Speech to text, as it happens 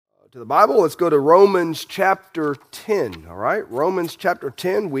To the Bible, let's go to Romans chapter 10, all right? Romans chapter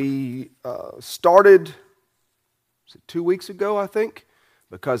 10, we started 2 weeks ago, I think,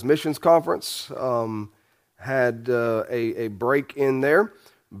 because Missions Conference had a break in there.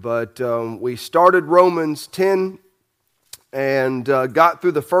 But we started Romans 10 and got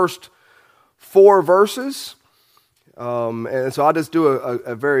through the first 4 verses. And so I'll just do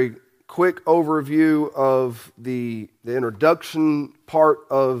a very quick overview of the introduction part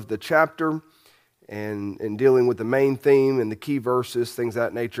of the chapter and dealing with the main theme and the key verses, things of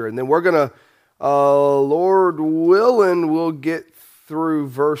that nature. And then we're going to, Lord willing, we'll get through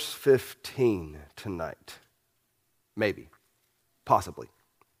verse 15 tonight. Maybe. Possibly.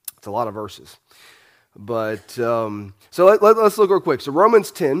 It's a lot of verses. But, so let's look real quick. So Romans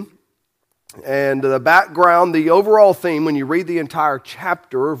 10. And the background, the overall theme, when you read the entire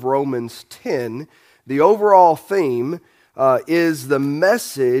chapter of Romans 10, the overall theme is the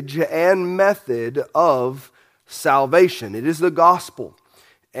message and method of salvation. It is the gospel.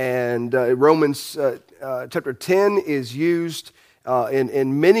 And Romans chapter 10 is used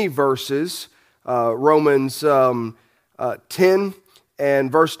in many verses. Romans 10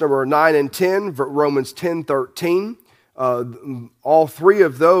 and verse number 9 and 10, Romans 10:13. All 3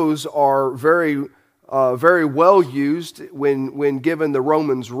 of those are very well used when given the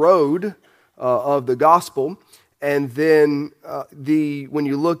Romans road of the gospel. And then when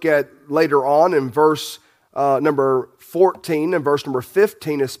you look at later on in verse number 14 and verse number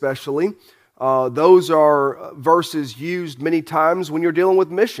 15 especially, those are verses used many times when you're dealing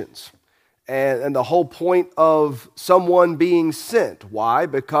with missions. And the whole point of someone being sent. Why?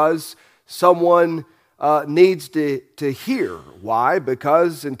 Because someone needs to hear. Why?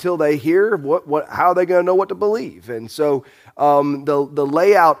 Because until they hear, how are they going to know what to believe? And so the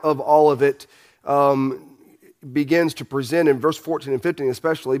layout of all of it begins to present, in verse 14 and 15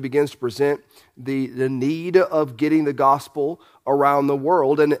 especially, begins to present the need of getting the gospel around the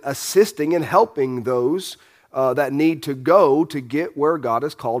world and assisting and helping those that need to go to get where God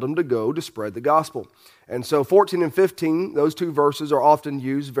has called them to go to spread the gospel. And so 14 and 15, those 2 verses are often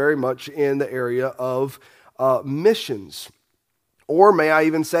used very much in the area of missions. Or may I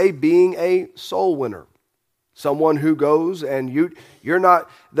even say being a soul winner. Someone who goes and you're not,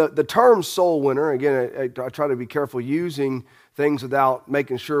 the term soul winner, again, I try to be careful using things without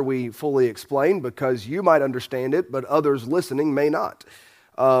making sure we fully explain because you might understand it, but others listening may not.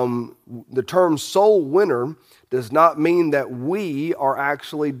 The term soul winner does not mean that we are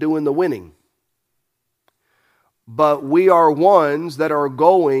actually doing the winning. But we are ones that are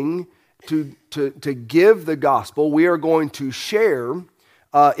going to give the gospel. We are going to share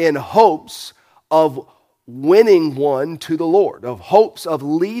in hopes of winning one to the Lord, of hopes of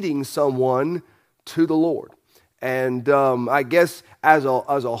leading someone to the Lord. And I guess as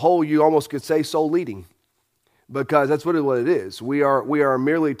a whole, you almost could say soul leading, because that's what it is. We are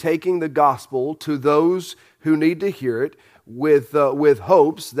merely taking the gospel to those who need to hear it with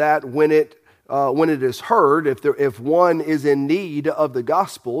hopes that when it is heard, if one is in need of the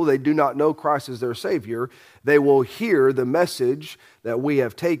gospel, they do not know Christ as their Savior, they will hear the message that we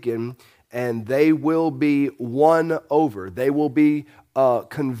have taken, and they will be won over. They will be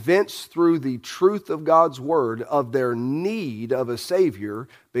convinced through the truth of God's Word of their need of a Savior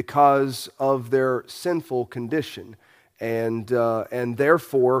because of their sinful condition. And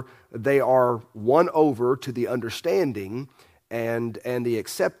therefore, they are won over to the understanding and the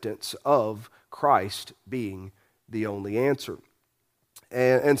acceptance of Christ being the only answer.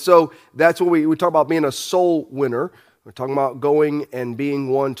 And so that's what we talk about being a soul winner. We're talking about going and being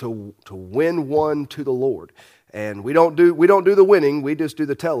one to win one to the Lord. And we don't do the winning, we just do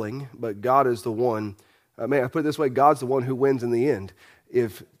the telling, but God is the one, may I put it this way, God's the one who wins in the end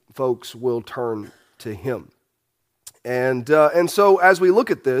if folks will turn to Him. And so as we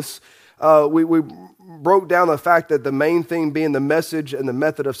look at this, we broke down the fact that the main thing being the message and the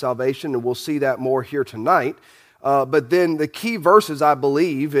method of salvation, and we'll see that more here tonight. But then the key verses, I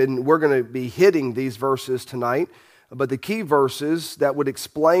believe, and we're going to be hitting these verses tonight, but the key verses that would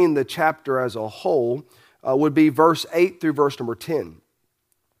explain the chapter as a whole would be verse 8 through verse number 10.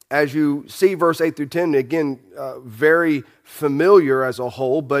 As you see verse 8 through 10, again, very familiar as a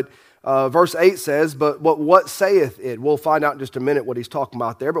whole, but verse 8 says, but what saith it? We'll find out in just a minute what he's talking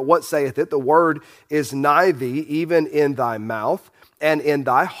about there. But what saith it? The word is nigh thee, even in thy mouth and in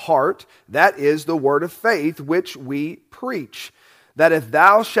thy heart. That is the word of faith which we preach. That if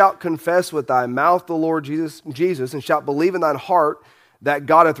thou shalt confess with thy mouth the Lord Jesus and shalt believe in thine heart that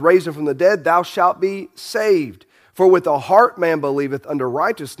God hath raised him from the dead, thou shalt be saved. For with the heart man believeth unto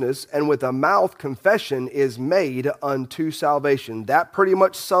righteousness, and with the mouth confession is made unto salvation. That pretty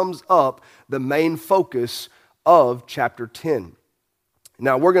much sums up the main focus of chapter 10.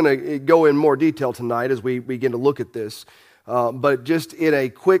 Now, we're going to go in more detail tonight as we begin to look at this. But just in a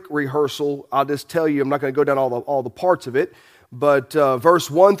quick rehearsal, I'll just tell you, I'm not going to go down all the parts of it, but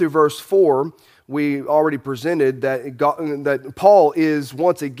verse 1 through verse 4, we already presented that Paul is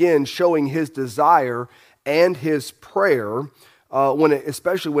once again showing his desire and his prayer,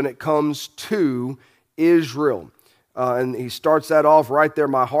 especially when it comes to Israel. And he starts that off right there.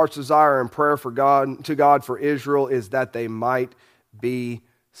 My heart's desire and prayer to God for Israel is that they might be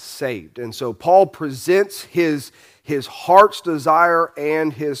saved. And so Paul presents his heart's desire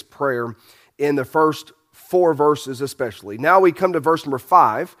and his prayer in the first 4 verses especially. Now we come to verse number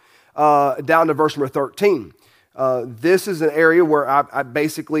 5 down to verse number 13. This is an area where I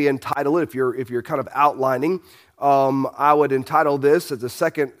basically entitle it, if you're kind of outlining, I would entitle this as the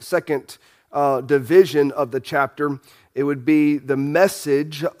second division of the chapter. It would be the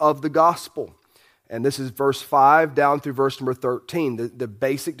message of the gospel. And this is verse 5 down through verse number 13, the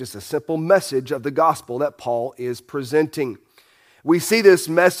basic, just a simple message of the gospel that Paul is presenting. We see this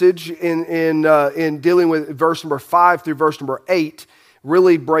message in dealing with verse number 5 through verse number 8,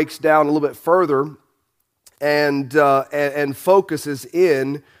 really breaks down a little bit further and focuses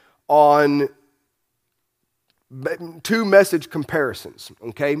in on 2 message comparisons,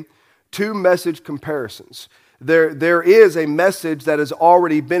 okay? 2 message comparisons. There is a message that has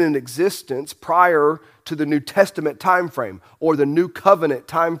already been in existence prior to the New Testament time frame or the New Covenant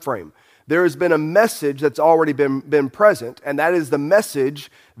time frame. There has been a message that's already been present, and that is the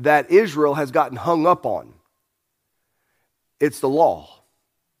message that Israel has gotten hung up on. It's the law.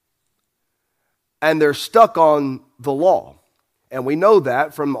 And they're stuck on the law. And we know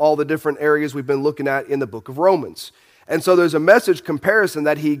that from all the different areas we've been looking at in the book of Romans. And so there's a message comparison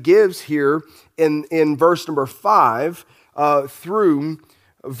that he gives here in verse number 5 through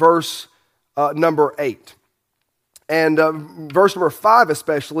verse number 8. And verse number 5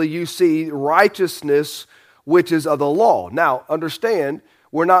 especially, you see righteousness which is of the law. Now, understand,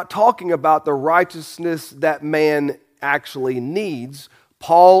 we're not talking about the righteousness that man actually needs.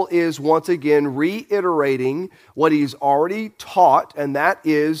 Paul is once again reiterating what he's already taught, and that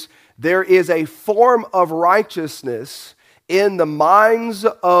is there is a form of righteousness in the minds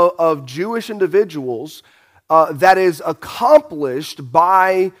of Jewish individuals that is accomplished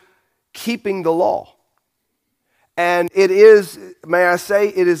by keeping the law. And it is, may I say,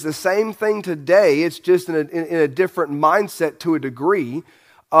 it is the same thing today. It's just in a different mindset to a degree.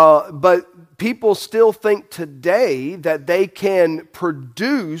 But people still think today that they can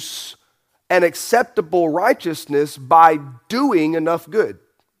produce an acceptable righteousness by doing enough good.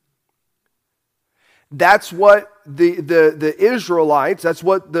 That's what the Israelites, that's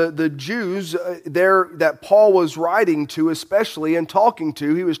what the Jews there that Paul was writing to especially and talking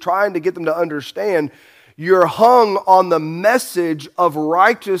to, he was trying to get them to understand, you're hung on the message of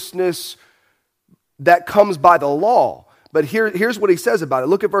righteousness that comes by the law. But here's what he says about it.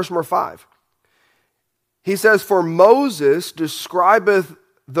 Look at verse number 5. He says, for Moses describeth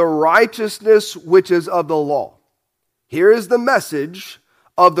the righteousness which is of the law. Here is the message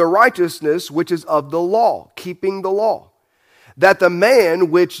of the righteousness which is of the law, keeping the law. That the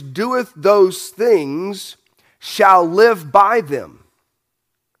man which doeth those things shall live by them.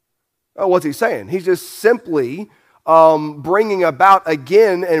 Oh, what's he saying? He's just simply bringing about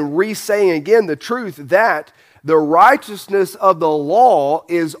again and re-saying again the truth that the righteousness of the law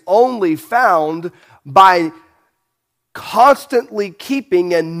is only found by constantly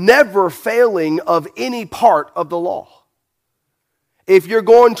keeping and never failing of any part of the law. If you're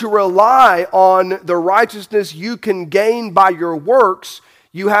going to rely on the righteousness you can gain by your works,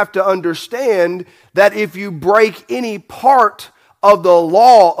 you have to understand that if you break any part of the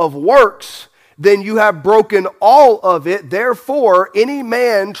law of works, then you have broken all of it. Therefore, any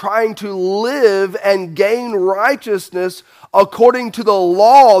man trying to live and gain righteousness according to the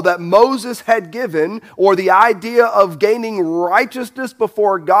law that Moses had given, or the idea of gaining righteousness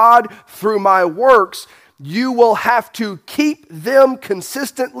before God through my works, you will have to keep them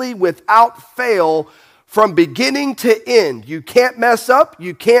consistently without fail from beginning to end. You can't mess up,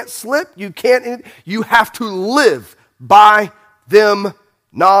 you can't slip, you have to live by them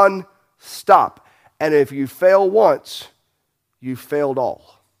non-stop. And if you fail once, you failed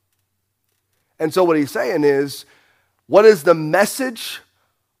all. And so what he's saying is, what is the message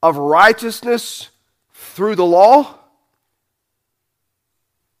of righteousness through the law?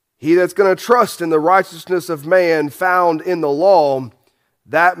 He that's going to trust in the righteousness of man found in the law,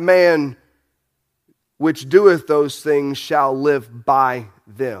 that man which doeth those things shall live by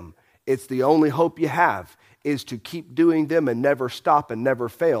them. It's the only hope you have, is to keep doing them and never stop and never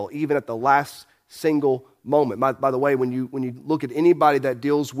fail, even at the last single moment. By the way, when you look at anybody that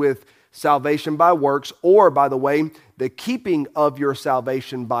deals with salvation by works, or, by the way, the keeping of your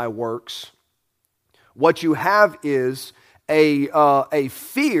salvation by works, what you have is a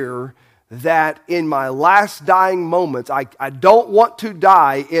fear that in my last dying moments, I don't want to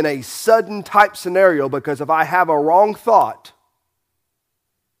die in a sudden type scenario, because if I have a wrong thought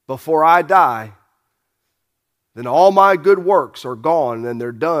before I die, then all my good works are gone and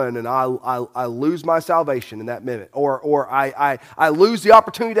they're done, and I lose my salvation in that minute. Or I lose the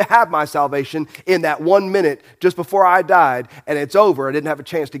opportunity to have my salvation in that 1 minute just before I died, and it's over. I didn't have a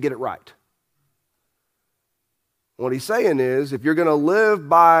chance to get it right. What he's saying is, if you're going to live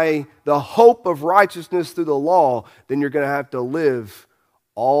by the hope of righteousness through the law, then you're going to have to live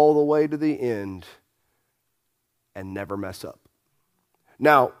all the way to the end and never mess up.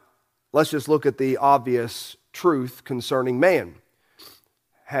 Now, let's just look at the obvious truth concerning man.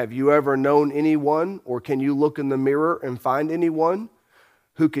 Have you ever known anyone, or can you look in the mirror and find anyone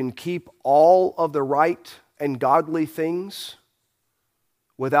who can keep all of the right and godly things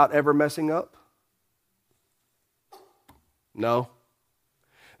without ever messing up? No.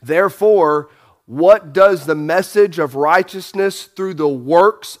 Therefore, what does the message of righteousness through the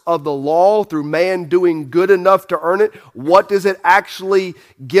works of the law, through man doing good enough to earn it, what does it actually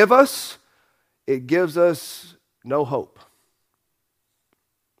give us? It gives us no hope.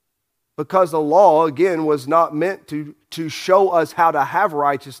 Because the law, again, was not meant to show us how to have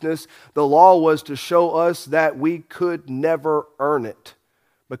righteousness. The law was to show us that we could never earn it.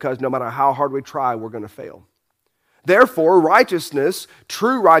 Because no matter how hard we try, we're going to fail. Therefore, righteousness,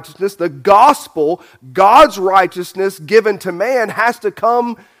 true righteousness, the gospel, God's righteousness given to man, has to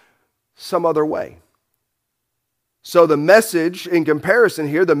come some other way. So the message, in comparison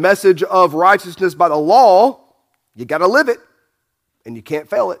here, the message of righteousness by the law, you got to live it, and you can't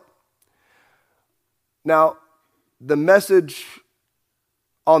fail it. Now, the message,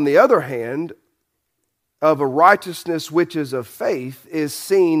 on the other hand, of a righteousness which is of faith is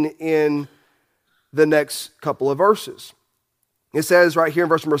seen in the next couple of verses. It says right here in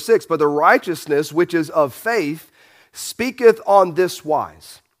verse number 6, but the righteousness which is of faith speaketh on this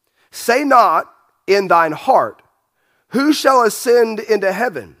wise. Say not in thine heart, who shall ascend into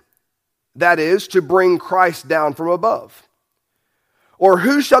heaven? That is, to bring Christ down from above. Or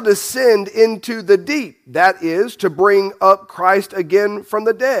who shall descend into the deep? That is, to bring up Christ again from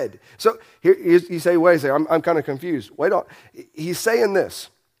the dead. So here you say, wait a second, I'm kind of confused. Wait on. He's saying this,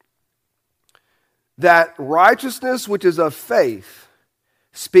 that righteousness which is of faith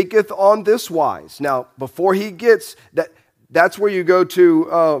speaketh on this wise. Now, before he gets that's where you go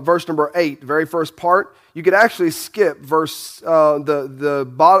to verse number 8, the very first part. You could actually skip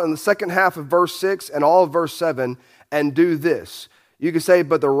the bottom, the second half of verse 6 and all of verse 7 and do this. You could say,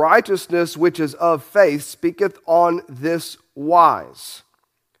 but the righteousness which is of faith speaketh on this wise.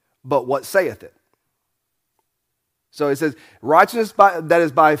 But what saith it? So it says, righteousness that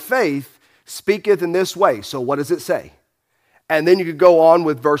is by faith speaketh in this way. So what does it say? And then you could go on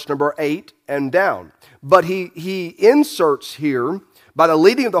with verse number 8 and down. But he inserts here, by the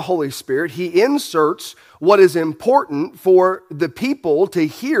leading of the Holy Spirit, he inserts what is important for the people to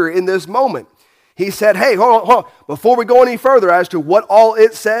hear in this moment. He said, hey, hold on. Before we go any further as to what all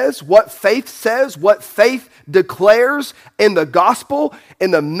it says, what faith declares in the gospel,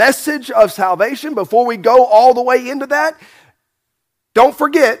 in the message of salvation, before we go all the way into that, don't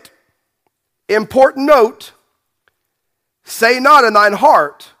forget, important note, say not in thine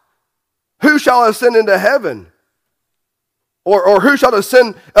heart, who shall ascend into heaven? Or who shall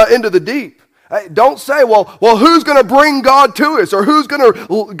ascend into the deep? Don't say, well, who's going to bring God to us? Or who's going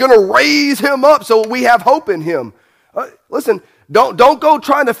to raise him up so we have hope in him? Listen, don't go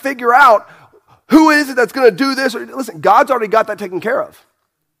trying to figure out who is it that's going to do this. Listen, God's already got that taken care of.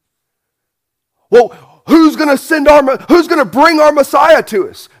 Well, who's going to bring our Messiah to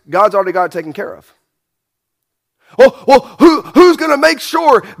us? God's already got it taken care of. Well, who's going to make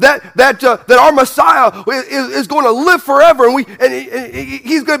sure that our Messiah is going to live forever and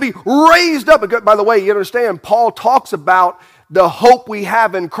he's going to be raised up? By the way, you understand, Paul talks about the hope we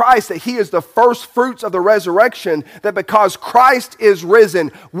have in Christ, that he is the first fruits of the resurrection, that because Christ is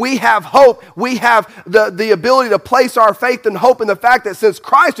risen, we have hope. We have the ability to place our faith and hope in the fact that since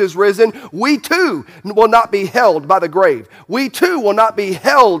Christ is risen, we too will not be held by the grave. We too will not be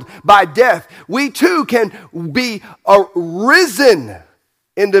held by death. We too can be risen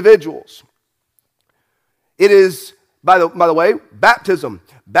individuals. It is, by the way, baptism.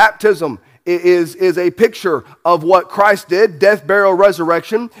 Baptism is a picture of what Christ did, death, burial,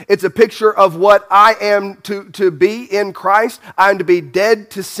 resurrection. It's a picture of what I am to be in Christ. I am to be dead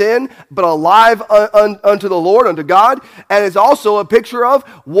to sin, but alive unto the Lord, unto God. And it's also a picture of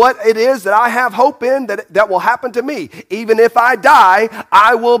what it is that I have hope in that will happen to me. Even if I die,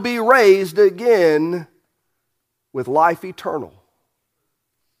 I will be raised again with life eternal.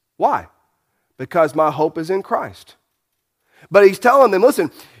 Why? Because my hope is in Christ. But he's telling them,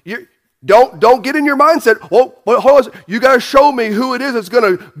 listen, don't get in your mindset, hold on, you got to show me who it is that's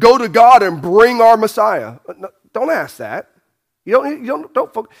going to go to God and bring our Messiah. No, don't ask that.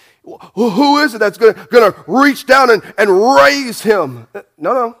 Don't focus. Who is it that's going to reach down and raise him?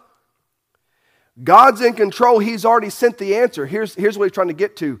 No. God's in control. He's already sent the answer. Here's what he's trying to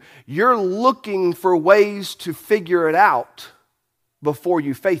get to. You're looking for ways to figure it out before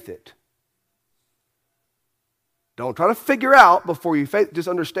you faith it. Don't try to figure out before you faith. Just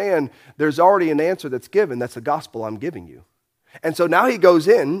understand there's already an answer that's given. That's the gospel I'm giving you. And so now he goes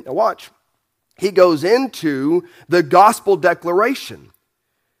in, now watch. He goes into the gospel declaration.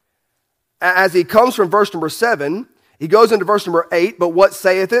 As he comes from verse number 7, he goes into verse number 8, but what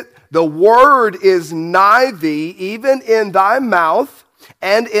saith it? The word is nigh thee, even in thy mouth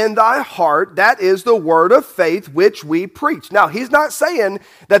and in thy heart. That is the word of faith which we preach. Now, he's not saying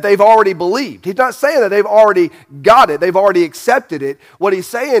that they've already believed. He's not saying that they've already got it. They've already accepted it. What he's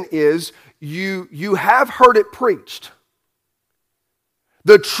saying is you have heard it preached.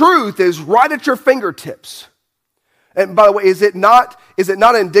 The truth is right at your fingertips. And by the way, is it not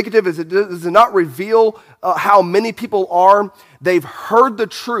indicative? Does it not reveal how many people are? They've heard the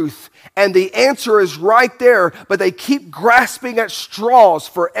truth, and the answer is right there, but they keep grasping at straws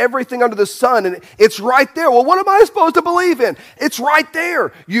for everything under the sun, and it's right there. Well, what am I supposed to believe in? It's right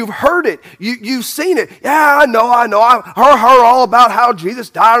there. You've heard it. You've seen it. Yeah, I know. I've heard all about how Jesus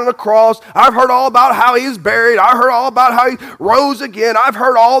died on the cross. I've heard all about how he was buried. I heard all about how he rose again. I've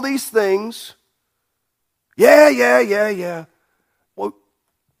heard all these things. Yeah. Well,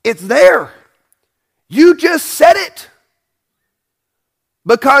 it's there. You just said it.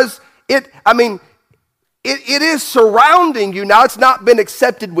 Because it is surrounding you. Now, it's not been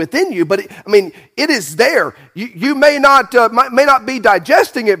accepted within you, but it is there. You may not be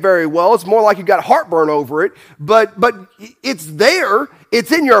digesting it very well. It's more like you got heartburn over it, but it's there.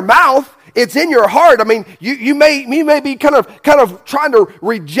 It's in your mouth. It's in your heart. You may be kind of trying to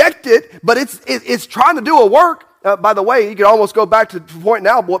reject it, but it's trying to do a work. By the way, you can almost go back to the point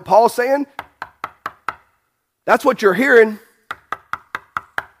now of what Paul's saying. That's what you're hearing.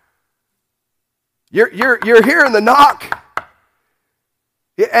 You're hearing the knock.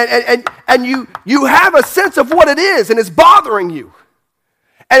 And you have a sense of what it is, and it's bothering you.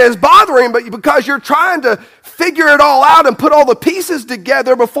 And it's bothering but because you're trying to figure it all out and put all the pieces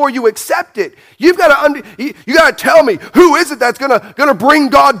together before you accept it. You got to tell me, who is it that's gonna bring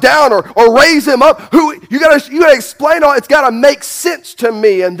God down or raise him up? You got to explain all. It's got to make sense to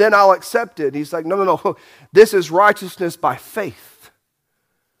me, and then I'll accept it. He's like, no. This is righteousness by faith.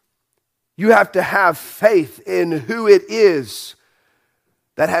 You have to have faith in who it is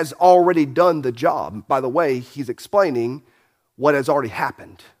that has already done the job. By the way, he's explaining what has already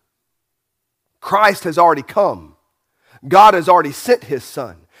happened. Christ has already come. God has already sent his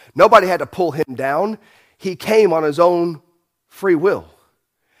son. Nobody had to pull him down. He came on his own free will.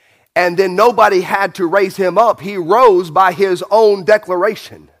 And then nobody had to raise him up. He rose by his own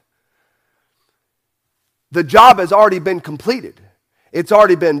declaration. The job has already been completed. It's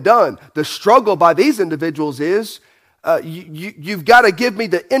already been done. The struggle by these individuals is you've got to give me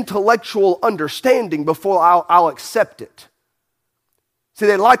the intellectual understanding before I'll accept it. See,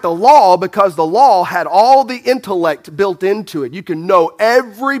 they liked the law because the law had all the intellect built into it. You can know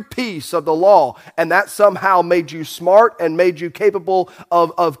every piece of the law, and that somehow made you smart and made you capable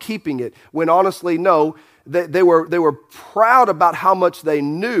of keeping it. When honestly, no, they were proud about how much they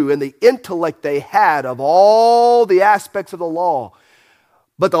knew and the intellect they had of all the aspects of the law.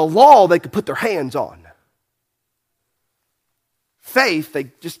 But the law they could put their hands on. Faith,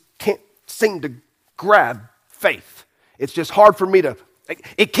 they just can't seem to grab faith. It's just hard for me to...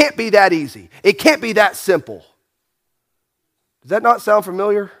 It can't be that easy. It can't be that simple. Does that not sound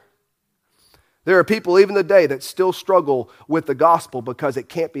familiar? There are people even today that still struggle with the gospel because it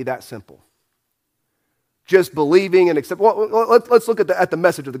can't be that simple. Just believing and accepting. Well, let's look at the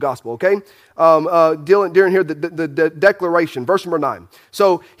message of the gospel, okay? During here, the declaration, verse number 9.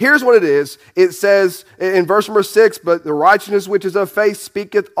 So here's what it is. It says in verse number 6, but the righteousness which is of faith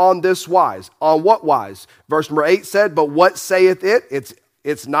speaketh on this wise. On what wise? Verse number 8 said, but what saith it? It's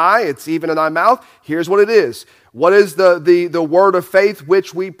It's nigh, it's even in thy mouth. Here's what it is. What is the word of faith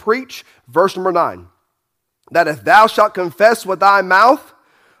which we preach? Verse number 9. That if thou shalt confess with thy mouth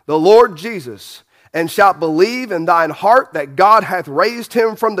the Lord Jesus, and shalt believe in thine heart that God hath raised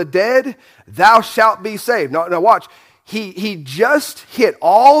him from the dead, thou shalt be saved. Now watch. He just hit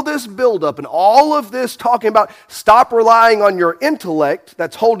all this buildup and all of this talking about stop relying on your intellect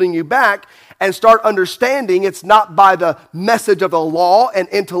that's holding you back and start understanding it's not by the message of the law and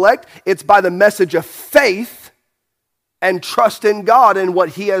intellect, it's by the message of faith and trust in God and what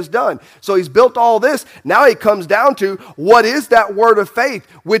he has done. So he's built all this. Now he comes down to what is that word of faith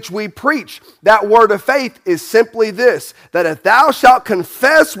which we preach? That word of faith is simply this, that if thou shalt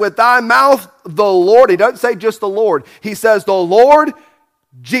confess with thy mouth the Lord, he doesn't say just the Lord, he says the Lord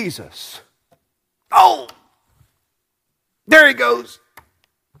Jesus. Oh, there he goes.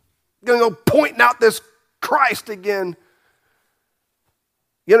 Going to go pointing out this Christ again.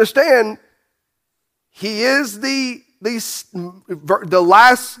 You understand? He is the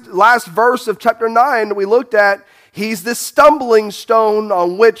last verse of chapter 9 that we looked at. He's the stumbling stone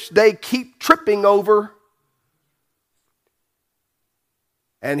on which they keep tripping over.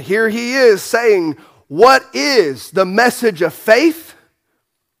 And here he is saying, what is the message of faith?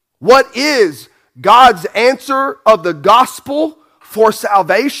 What is God's answer of the gospel for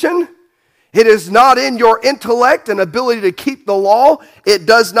salvation? It is not in your intellect and ability to keep the law. It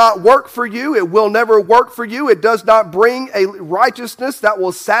does not work for you. It will never work for you. It does not bring a righteousness that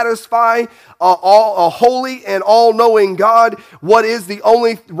will satisfy a holy and all-knowing God. What is the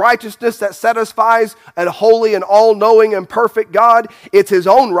only righteousness that satisfies a holy and all-knowing and perfect God? It's his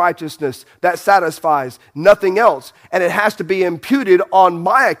own righteousness that satisfies, nothing else. And it has to be imputed on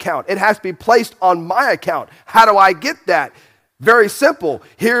my account. It has to be placed on my account. How do I get that? Very simple.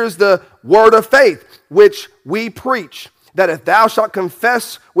 Here's the word of faith which we preach, that if thou shalt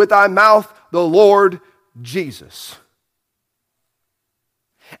confess with thy mouth the Lord Jesus,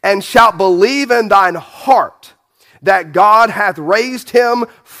 and shalt believe in thine heart that God hath raised him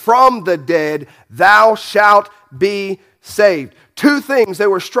from the dead, thou shalt be saved. Two things they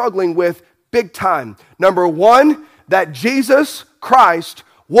were struggling with big time. Number one, that Jesus Christ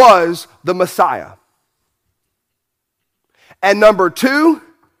was the Messiah. And number two,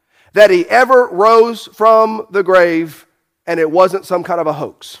 that he ever rose from the grave and it wasn't some kind of a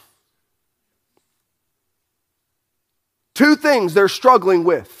hoax. Two things they're struggling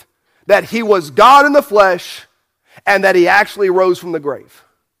with. That he was God in the flesh and that he actually rose from the grave.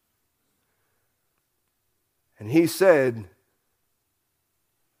 And he said,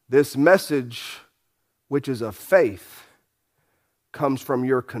 this message, which is of faith, comes from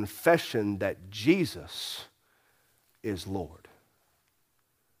your confession that Jesus is Lord.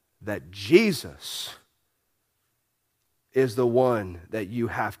 That Jesus is the one that you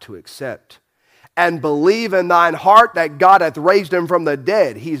have to accept. And believe in thine heart that God hath raised him from the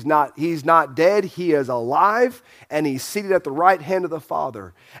dead. He's not dead, he is alive, and he's seated at the right hand of the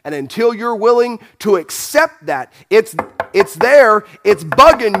Father. And until you're willing to accept that, it's there, it's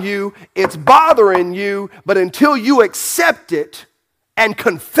bugging you, it's bothering you, but until you accept it and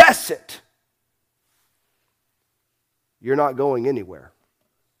confess it, you're not going anywhere.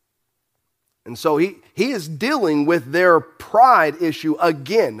 And so he is dealing with their pride issue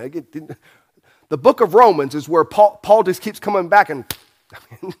again. The book of Romans is where Paul just keeps coming back and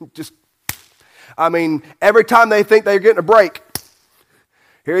every time they think they're getting a break,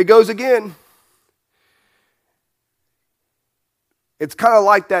 here he goes again. It's kind of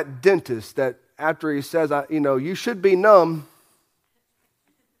like that dentist that after he says, you should be numb,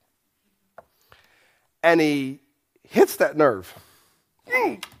 and he hits that nerve.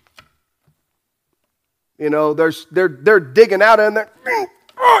 They're digging out in there.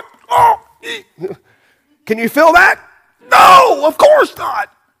 Can you feel that? No, of course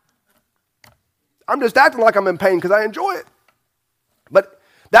not. I'm just acting like I'm in pain because I enjoy it. But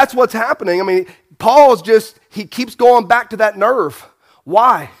that's what's happening. He keeps going back to that nerve.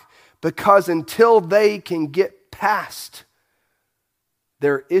 Why? Because until they can get past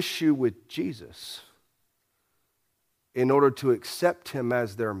their issue with Jesus, in order to accept him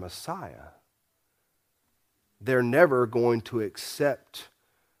as their Messiah, they're never going to accept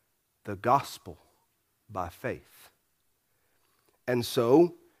the gospel by faith. And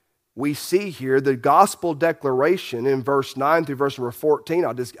so we see here the gospel declaration in verse 9 through verse number 14.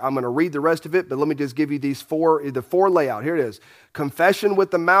 I'm going to read the rest of it, but let me just give you the four layout. Here it is. Confession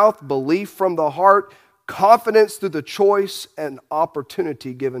with the mouth, belief from the heart, confidence through the choice, and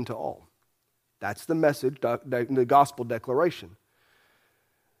opportunity given to all. That's the message, the gospel declaration.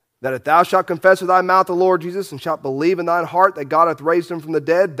 that if thou shalt confess with thy mouth the Lord Jesus, and shalt believe in thine heart that God hath raised him from the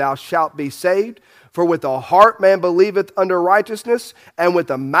dead, thou shalt be saved. For with the heart man believeth unto righteousness, and with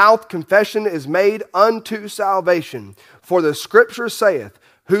the mouth confession is made unto salvation. For the Scripture saith,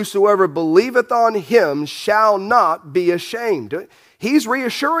 whosoever believeth on him shall not be ashamed. He's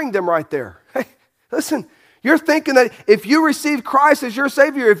reassuring them right there. Hey, listen, you're thinking that if you receive Christ as your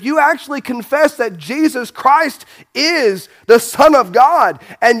Savior, if you actually confess that Jesus Christ is the Son of God,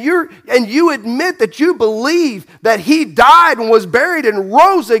 and you admit that you believe that He died and was buried and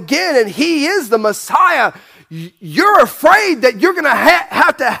rose again, and He is the Messiah, you're afraid that you're going to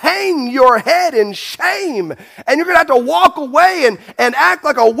have to hang your head in shame, and you're going to have to walk away and act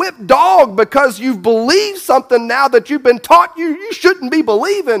like a whipped dog because you've believed something now that you've been taught you shouldn't be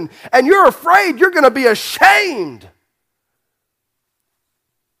believing, and you're afraid you're going to be ashamed.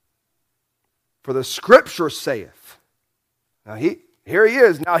 For the Scripture saith. Now here he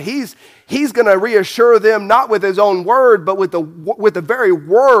is. Now he's going to reassure them not with his own word, but with the very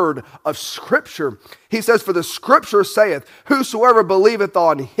word of Scripture. He says, for the Scripture saith, whosoever believeth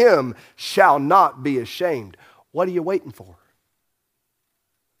on him shall not be ashamed. What are you waiting for?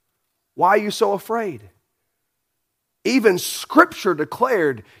 Why are you so afraid? Even Scripture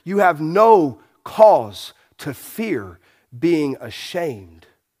declared you have no cause to fear being ashamed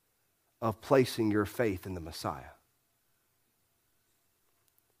of placing your faith in the Messiah.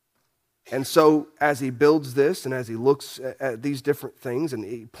 And so as he builds this and as he looks at these different things and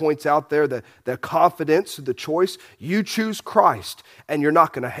he points out there the confidence, the choice, you choose Christ and you're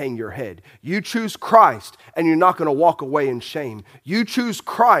not going to hang your head. You choose Christ and you're not going to walk away in shame. You choose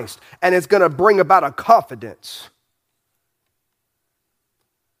Christ and it's going to bring about a confidence.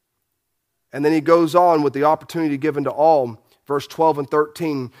 And then he goes on with the opportunity given to all, verse 12 and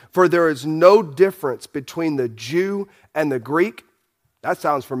 13. For there is no difference between the Jew and the Greek. That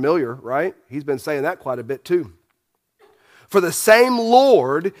sounds familiar, right? He's been saying that quite a bit too. For the same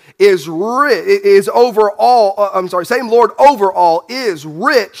Lord over all is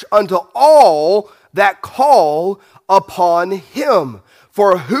rich unto all that call upon him.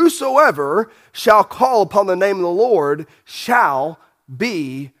 For whosoever shall call upon the name of the Lord shall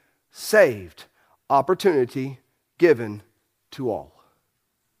be saved. Opportunity given to all.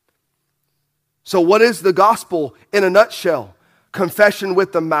 So what is the gospel in a nutshell? Confession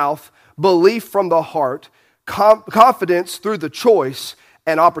with the mouth, belief from the heart, confidence through the choice,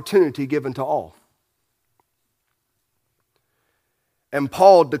 and opportunity given to all. And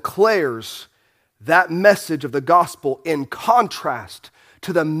Paul declares that message of the gospel in contrast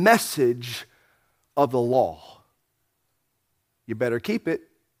to the message of the law. You better keep it.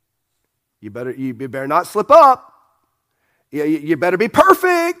 You better not slip up. You better be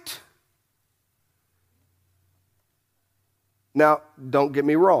perfect. Now, don't get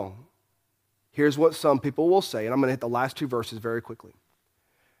me wrong. Here's what some people will say, and I'm going to hit the last two verses very quickly.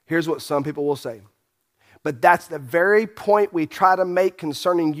 Here's what some people will say. But that's the very point we try to make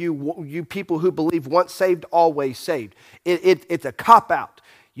concerning you people who believe once saved, always saved. It's a cop-out.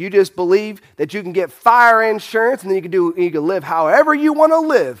 You just believe that you can get fire insurance and then you can live however you want to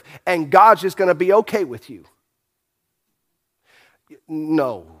live, and God's just going to be okay with you.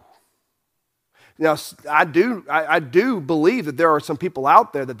 No. Now, I do believe that there are some people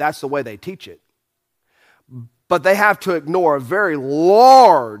out there that's the way they teach it. But they have to ignore a very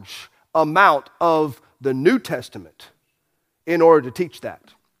large amount of the New Testament in order to teach that.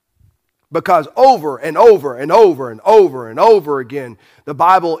 Because over and over and over and over and over again, the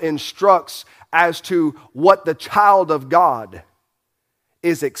Bible instructs as to what the child of God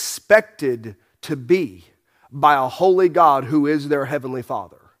is expected to be by a holy God who is their heavenly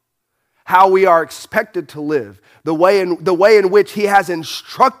Father. How we are expected to live, the way in which He has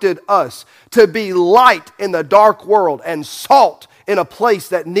instructed us to be light in the dark world and salt in a place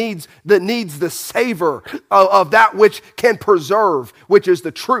that needs the savor of that which can preserve, which is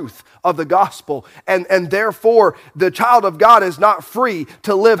the truth of the gospel. And therefore, the child of God is not free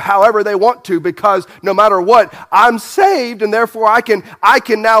to live however they want to, because no matter what, I'm saved, and therefore I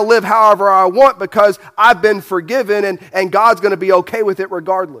can now live however I want because I've been forgiven, and God's going to be okay with it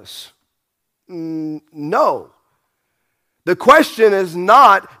regardless. No. The question is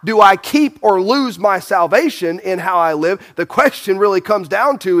not, do I keep or lose my salvation in how I live? The question really comes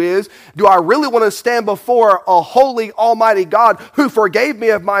down to is, do I really want to stand before a holy, almighty God who forgave me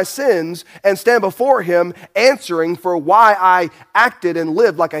of my sins and stand before Him answering for why I acted and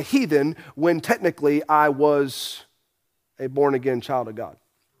lived like a heathen when technically I was a born-again child of God?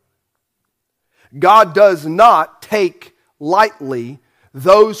 God does not take lightly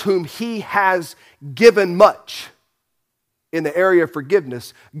those whom He has given much. in the area of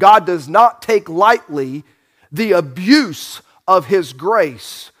forgiveness, God does not take lightly the abuse of His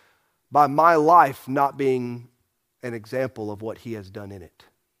grace by my life not being an example of what He has done in it.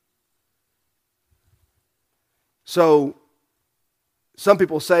 So, some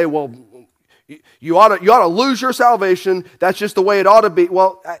people say, well, you ought to lose your salvation. That's just the way it ought to be.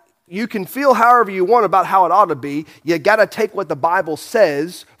 Well, you can feel however you want about how it ought to be. You got to take what the Bible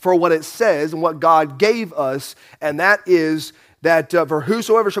says for what it says and what God gave us, and that is that for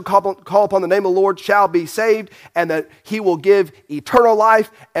whosoever shall call upon the name of the Lord shall be saved, and that He will give eternal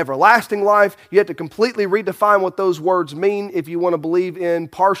life, everlasting life. You have to completely redefine what those words mean if you want to believe in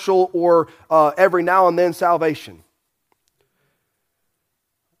partial or every now and then salvation.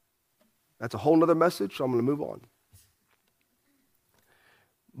 That's a whole nother message, so I'm going to move on.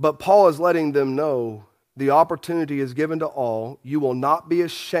 But Paul is letting them know the opportunity is given to all. You will not be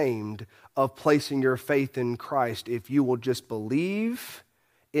ashamed of placing your faith in Christ if you will just believe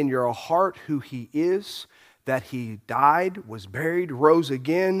in your heart who He is, that He died, was buried, rose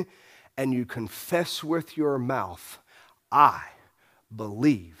again, and you confess with your mouth, I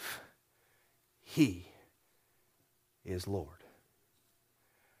believe He is Lord.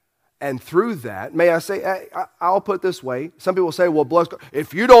 And through that, may I say, I'll put it this way. Some people say, well, bless God,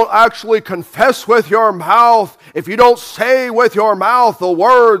 if you don't actually confess with your mouth, if you don't say with your mouth the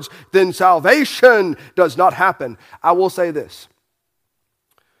words, then salvation does not happen. I will say this.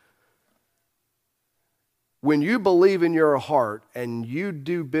 When you believe in your heart and you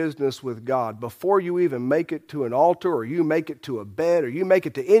do business with God, before you even make it to an altar or you make it to a bed or you make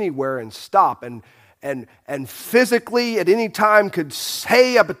it to anywhere and stop and physically at any time could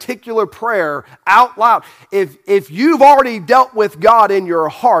say a particular prayer out loud. If you've already dealt with God in your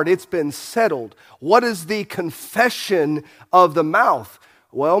heart, it's been settled. What is the confession of the mouth?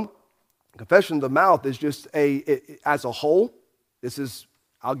 Well, confession of the mouth is just as a whole.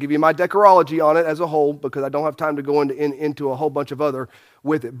 I'll give you my decorology on it as a whole because I don't have time to go into a whole bunch of other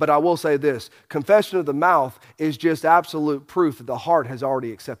with it. But I will say this. Confession of the mouth is just absolute proof that the heart has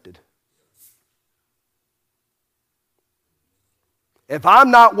already accepted. If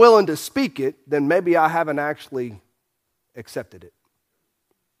I'm not willing to speak it, then maybe I haven't actually accepted it.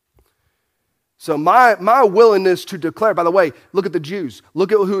 So my willingness to declare, by the way, look at the Jews.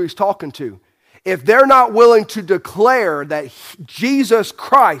 Look at who he's talking to. If they're not willing to declare that Jesus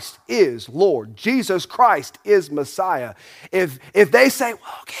Christ is Lord, Jesus Christ is Messiah, if they say,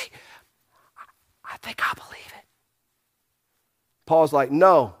 well, okay, I think I believe it. Paul's like,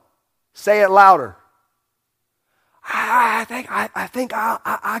 no, say it louder. I think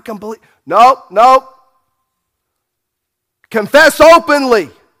I can believe. Nope. Confess openly.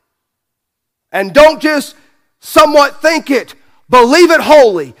 And don't just somewhat think it. Believe it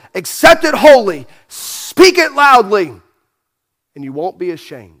wholly. Accept it wholly. Speak it loudly. And you won't be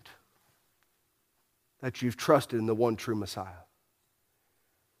ashamed that you've trusted in the one true Messiah.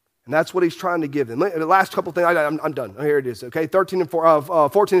 And that's what he's trying to give them. The last couple things, I'm done. Here it is, okay? 14 and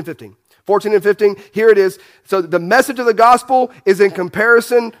 15. 14 and 15, here it is. So the message of the gospel is in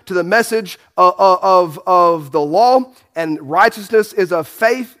comparison to the message of the law, and righteousness is of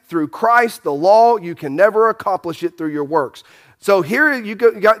faith through Christ. The law, you can never accomplish it through your works. So here you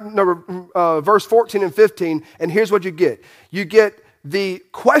got verse 14 and 15, and here's what you get. You get the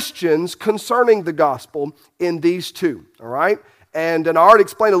questions concerning the gospel in these two, all right? And I already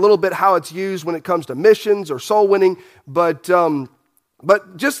explained a little bit how it's used when it comes to missions or soul winning, but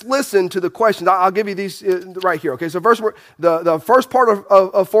just listen to the questions. I'll give you these right here. Okay, so the first part of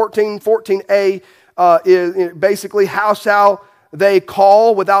 14a is basically how shall they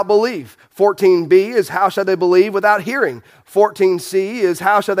call without belief. 14b is how shall they believe without hearing. 14c is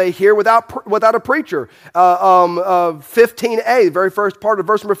how shall they hear without a preacher. 15a, the very first part of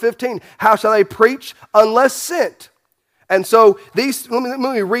verse number 15, how shall they preach unless sent. And so let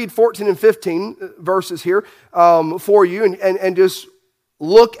me read 14 and 15 verses here for you and just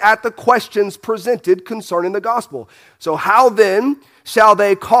look at the questions presented concerning the gospel. So how then shall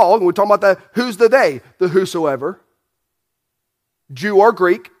they call? And we're talking about who's the they? The whosoever. Jew or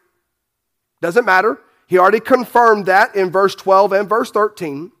Greek. Doesn't matter. He already confirmed that in verse 12 and verse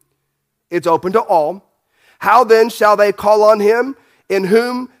 13. It's open to all. How then shall they call on him in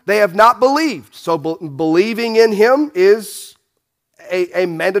whom they have not believed? So believing in him is a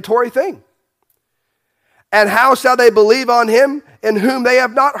mandatory thing. And how shall they believe on him in whom they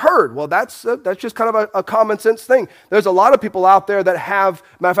have not heard? Well, that's just kind of a common sense thing. There's a lot of people out there that have,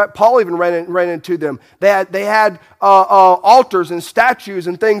 matter of fact, Paul even ran into them. They had altars and statues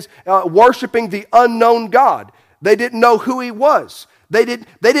and things worshiping the unknown God. They didn't know who he was. They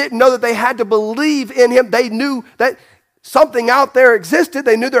didn't know that they had to believe in him. They knew that something out there existed.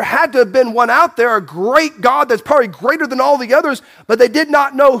 They knew there had to have been one out there, a great God that's probably greater than all the others, but they did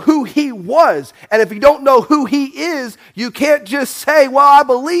not know who he was. And if you don't know who he is, you can't just say, well, I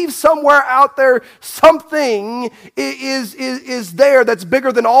believe somewhere out there something is there that's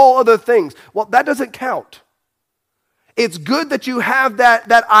bigger than all other things. Well, that doesn't count. It's good that you have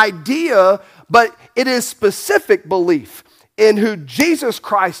that idea, but it is specific belief in who Jesus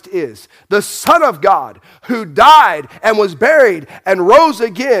Christ is, the Son of God, who died and was buried and rose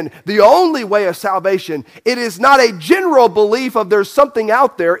again, the only way of salvation. It is not a general belief of there's something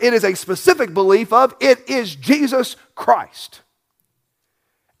out there. It is a specific belief of it is Jesus Christ.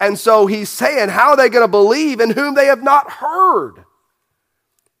 And so he's saying, how are they going to believe in whom they have not heard?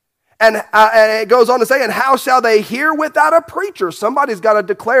 And it goes on to say, and how shall they hear without a preacher? Somebody's got to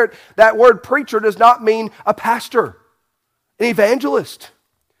declare it. That word preacher does not mean a pastor, an evangelist.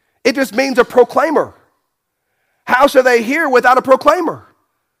 It just means a proclaimer. How shall they hear without a proclaimer?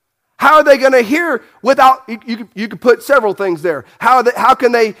 How are they going to hear without, you could put several things there. How are they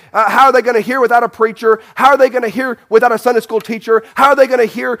going to hear without a preacher? How are they going to hear without a Sunday school teacher? How are they going to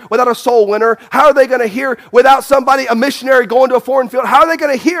hear without a soul winner? How are they going to hear without somebody, a missionary going to a foreign field? How are they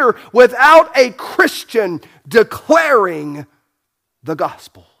going to hear without a Christian declaring the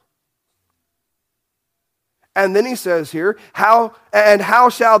gospel? And then he says here, how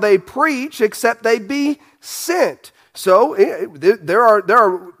shall they preach except they be sent? So there are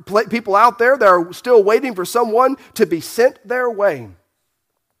people out there that are still waiting for someone to be sent their way,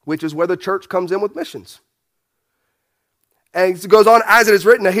 which is where the church comes in with missions. And it goes on, as it is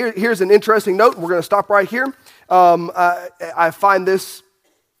written. Now here's an interesting note. We're going to stop right here. I find this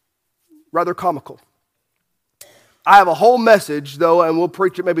rather comical. I have a whole message, though, and we'll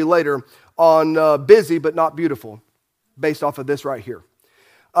preach it maybe later, on busy but not beautiful, based off of this right here.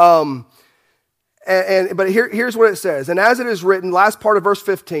 But here's what it says. And as it is written, last part of verse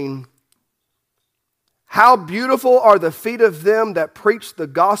 15, how beautiful are the feet of them that preach the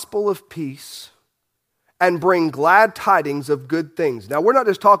gospel of peace and bring glad tidings of good things. Now, we're not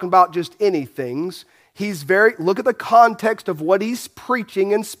just talking about just any things. Look at the context of what he's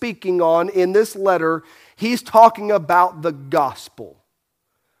preaching and speaking on in this letter. He's talking about the gospel.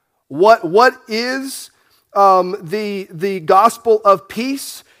 What is the gospel of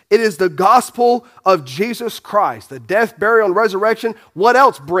peace? It is the gospel of Jesus Christ, the death, burial, and resurrection. What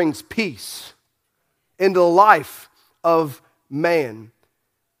else brings peace into the life of man?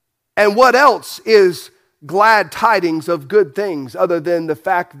 And what else is glad tidings of good things other than the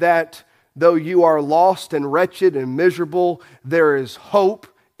fact that though you are lost and wretched and miserable, there is hope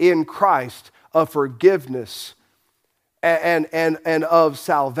in Christ of forgiveness and of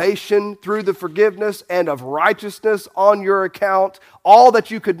salvation through the forgiveness and of righteousness on your account. All that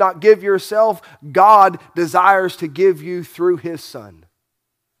you could not give yourself, God desires to give you through His Son.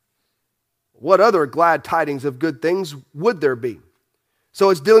 What other glad tidings of good things would there be? So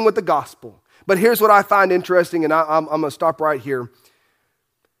it's dealing with the gospel. But here's what I find interesting, and I'm going to stop right here.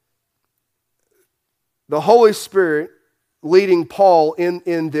 The Holy Spirit leading Paul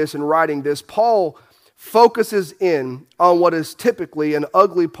in this and writing this, Paul focuses in on what is typically an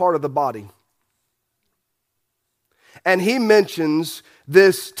ugly part of the body. And he mentions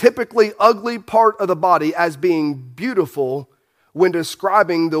this typically ugly part of the body as being beautiful when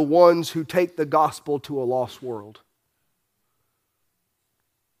describing the ones who take the gospel to a lost world.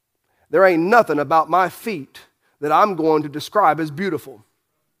 There ain't nothing about my feet that I'm going to describe as beautiful.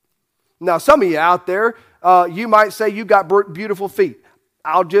 Now, some of you out there, you might say you got beautiful feet.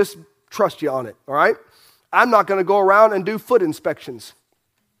 I'll just trust you on it, all right? I'm not going to go around and do foot inspections.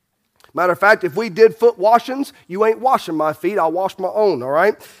 Matter of fact, if we did foot washings, you ain't washing my feet. I'll wash my own, all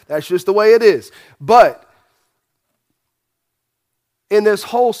right? That's just the way it is. But in this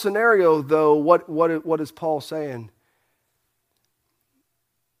whole scenario, though, what is Paul saying?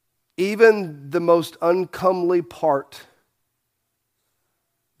 Even the most uncomely part,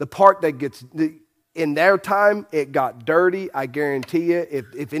 the part that gets, in their time, it got dirty. I guarantee you,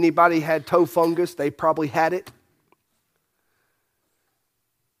 if anybody had toe fungus, they probably had it.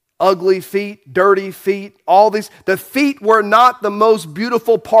 Ugly feet, dirty feet, all these. The feet were not the most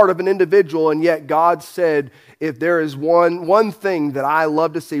beautiful part of an individual, and yet God said, if there is one thing that I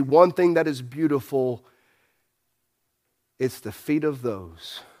love to see, one thing that is beautiful, it's the feet of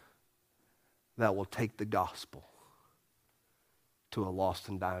those that will take the gospel to a lost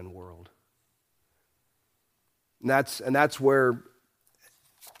and dying world. And that's where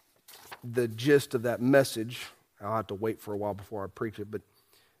the gist of that message, I'll have to wait for a while before I preach it, but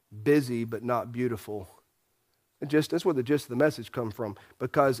busy but not beautiful That's where the gist of the message comes from.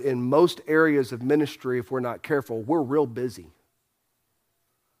 Because in most areas of ministry, if we're not careful, we're real busy.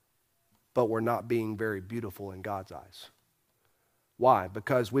 But we're not being very beautiful in God's eyes. Why?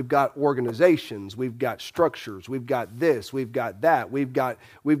 Because we've got organizations, we've got structures, we've got this, we've got that, we've got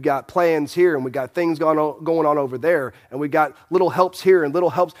plans here, and we've got things going on over there, and we've got little helps here and little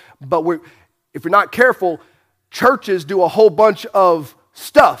helps. But if you're not careful, churches do a whole bunch of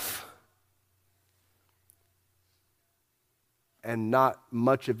stuff, and not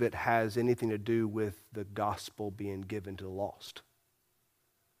much of it has anything to do with the gospel being given to the lost.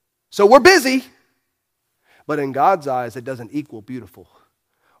 So we're busy. But in God's eyes, it doesn't equal beautiful.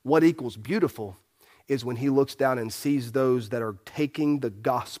 What equals beautiful is when He looks down and sees those that are taking the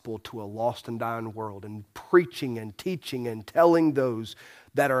gospel to a lost and dying world and preaching and teaching and telling those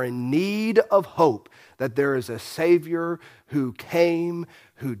that are in need of hope that there is a Savior who came,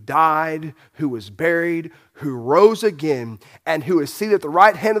 who died, who was buried, who rose again, and who is seated at the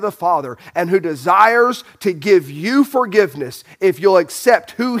right hand of the Father, and who desires to give you forgiveness if you'll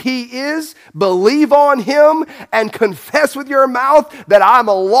accept who He is, believe on Him, and confess with your mouth that I'm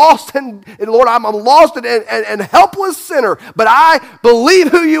a lost and Lord, I'm a lost and helpless sinner, but I believe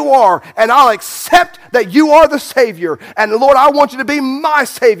who you are, and I'll accept that you are the Savior, and Lord, I want you to be my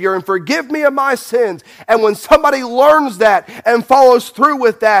Savior and forgive me of my sins. And when somebody learns that and follows through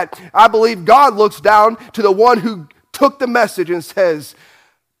with that, I believe God looks down to the one who took the message and says,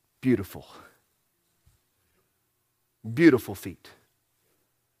 beautiful. Beautiful feet.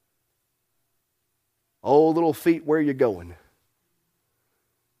 Oh, little feet, where are you going?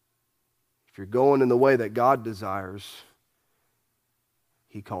 If you're going in the way that God desires,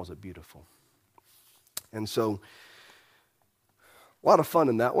 He calls it beautiful. And so, a lot of fun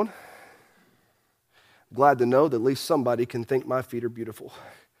in that one. Glad to know that at least somebody can think my feet are beautiful.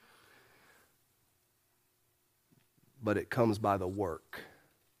 But it comes by the work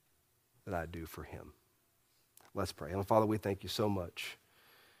that I do for Him. Let's pray. Father, we thank you so much